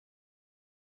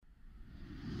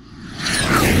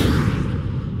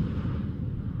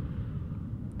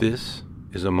This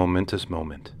is a momentous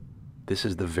moment. This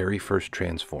is the very first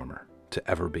Transformer to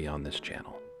ever be on this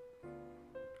channel.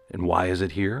 And why is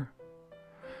it here?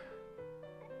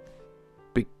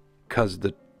 Because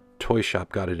the toy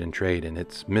shop got it in trade and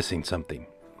it's missing something.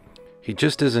 He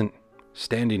just isn't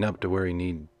standing up to where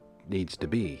he needs to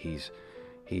be.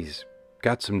 He's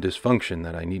got some dysfunction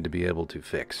that I need to be able to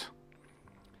fix.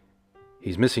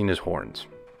 He's missing his horns.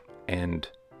 And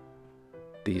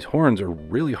these horns are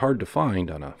really hard to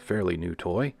find on a fairly new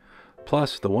toy.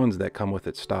 Plus, the ones that come with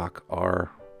it stock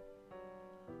are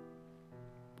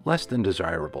less than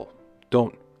desirable.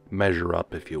 Don't measure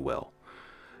up, if you will.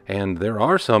 And there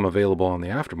are some available on the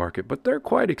aftermarket, but they're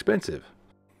quite expensive.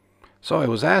 So I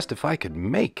was asked if I could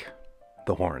make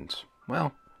the horns.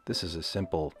 Well, this is a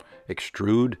simple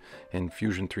extrude in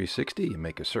Fusion 360. You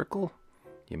make a circle,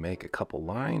 you make a couple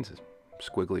lines, a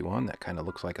squiggly one that kind of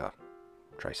looks like a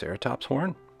Triceratops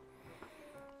horn.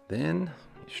 Then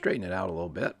you straighten it out a little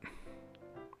bit.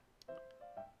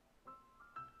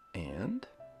 And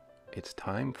it's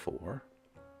time for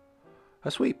a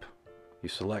sweep. You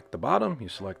select the bottom, you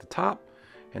select the top,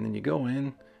 and then you go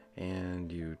in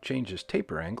and you change this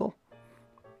taper angle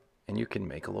and you can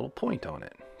make a little point on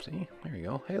it. See, there you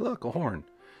go. Hey, look, a horn.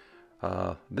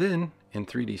 Then in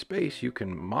 3D space, you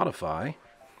can modify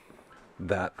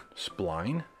that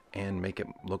spline and make it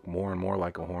look more and more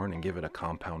like a horn and give it a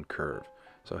compound curve.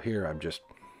 So here I'm just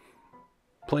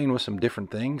playing with some different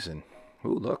things and,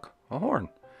 ooh, look, a horn.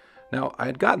 Now, I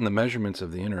had gotten the measurements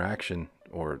of the interaction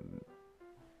or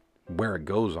where it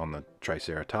goes on the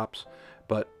Triceratops,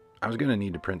 but I was going to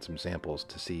need to print some samples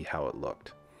to see how it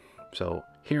looked. So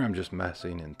here I'm just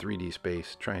messing in 3D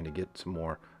space, trying to get some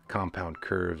more compound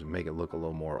curves and make it look a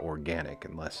little more organic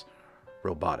and less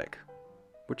robotic,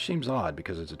 which seems odd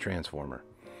because it's a Transformer.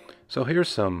 So here's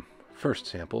some first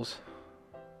samples.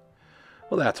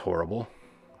 Well, that's horrible.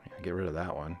 Get rid of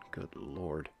that one. Good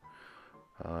Lord.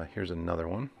 Here's another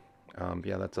one.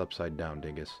 Yeah, that's upside down,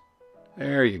 dingus.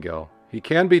 There you go. He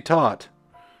can be taught.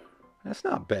 That's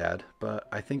not bad, but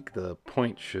I think the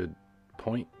point should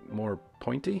point more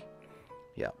pointy.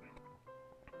 Yeah.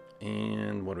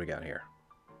 And what do we got here?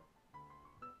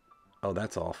 Oh,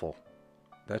 that's awful.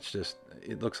 That's just,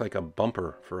 it looks like a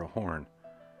bumper for a horn.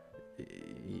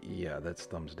 Yeah, that's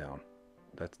thumbs down.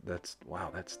 That's wow,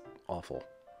 that's awful.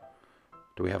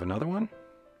 Do we have another one?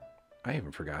 I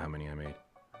even forgot how many I made.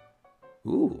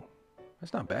 Ooh,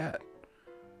 that's not bad.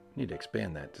 Need to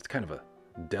expand that. It's kind of a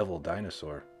devil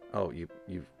dinosaur. Oh,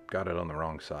 you've got it on the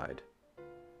wrong side.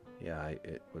 Yeah,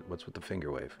 what's with the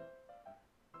finger wave?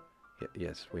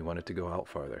 Yes, we want it to go out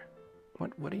farther.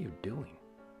 What are you doing?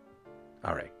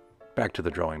 All right, back to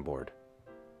the drawing board.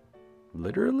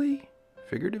 Literally?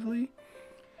 Figuratively?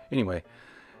 Anyway,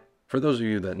 for those of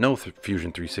you that know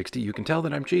Fusion 360, you can tell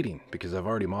that I'm cheating because I've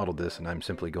already modeled this and I'm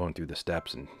simply going through the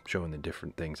steps and showing the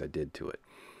different things I did to it.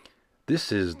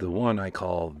 This is the one I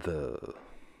call the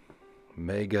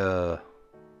mega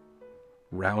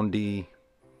roundy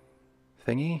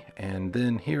thingy, and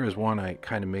then here is one I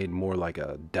kind of made more like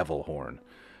a devil horn.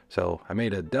 So I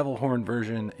made a devil horn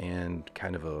version and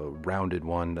kind of a rounded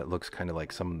one that looks kind of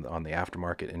like some on the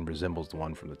aftermarket and resembles the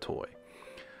one from the toy.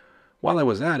 While I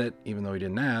was at it, even though he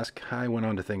didn't ask, I went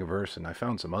on to Thingiverse and I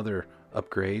found some other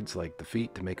upgrades like the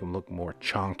feet to make them look more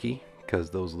chonky because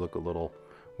those look a little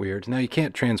weird. Now you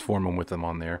can't transform them with them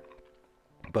on there,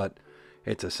 but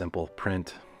it's a simple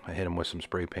print. I hit them with some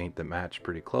spray paint that matched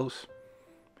pretty close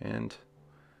and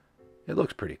it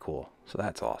looks pretty cool. So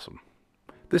that's awesome.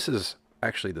 This is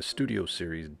actually the Studio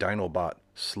Series Dinobot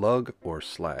Slug or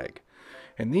Slag.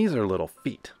 And these are little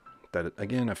feet that,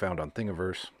 again, I found on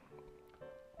Thingiverse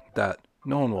that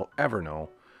no one will ever know,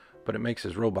 but it makes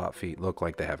his robot feet look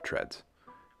like they have treads,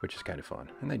 which is kind of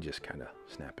fun. And they just kind of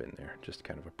snap in there, just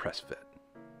kind of a press fit.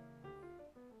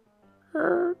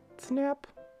 Snap.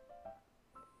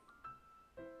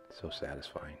 So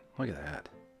satisfying. Look at that.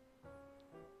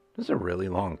 This is a really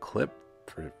long clip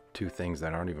for two things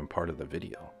that aren't even part of the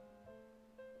video.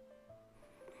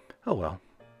 Oh well,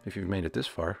 if you've made it this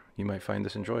far, you might find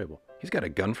this enjoyable. He's got a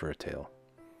gun for a tail.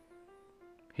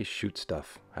 He shoots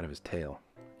stuff out of his tail.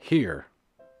 Here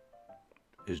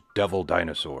is Devil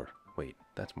Dinosaur. Wait,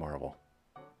 that's Marvel.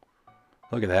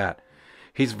 Look at that.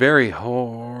 He's very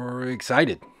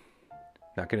excited.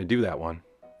 Not going to do that one.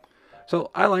 So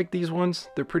I like these ones.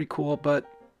 They're pretty cool, but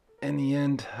in the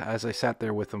end, as I sat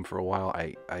there with them for a while,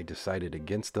 I decided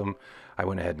against them. I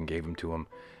went ahead and gave them to him.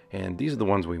 And these are the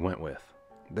ones we went with.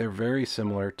 They're very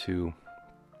similar to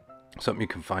something you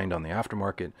can find on the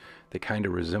aftermarket. They kind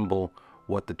of resemble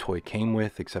what the toy came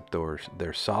with, except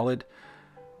they're solid.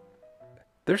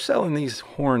 they're selling these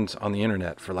horns on the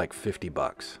internet for like 50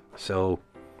 bucks. So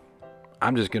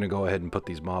I'm just going to go ahead and put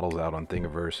these models out on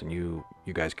Thingiverse, and you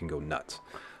guys can go nuts.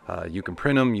 You can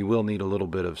print them. You will need a little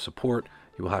bit of support.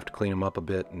 You will have to clean them up a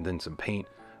bit and then some paint.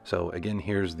 So again,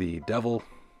 here's the devil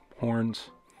horns,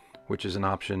 which is an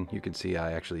option. You can see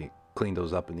I actually cleaned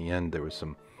those up in the end. There was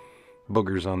some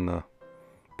boogers on the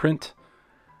print.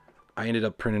 I ended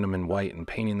up printing them in white and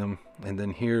painting them. And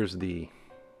then here's the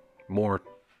more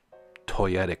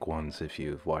toyetic ones. If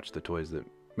you've watched the toys that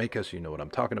make us, you know what I'm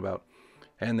talking about.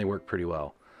 And they work pretty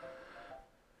well.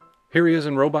 Here he is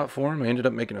in robot form. I ended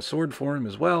up making a sword for him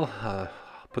as well.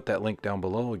 Put that link down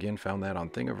below. Again, found that on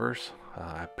Thingiverse.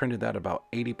 I printed that about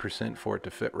 80% for it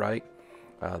to fit right.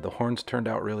 The horns turned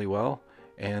out really well.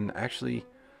 And actually,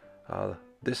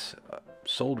 this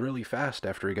sold really fast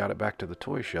after he got it back to the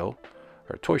toy show,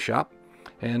 or toy shop.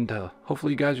 And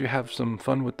hopefully you guys will have some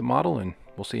fun with the model, and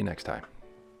we'll see you next time.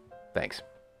 Thanks.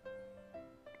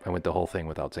 I went the whole thing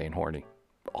without saying horny.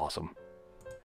 Awesome.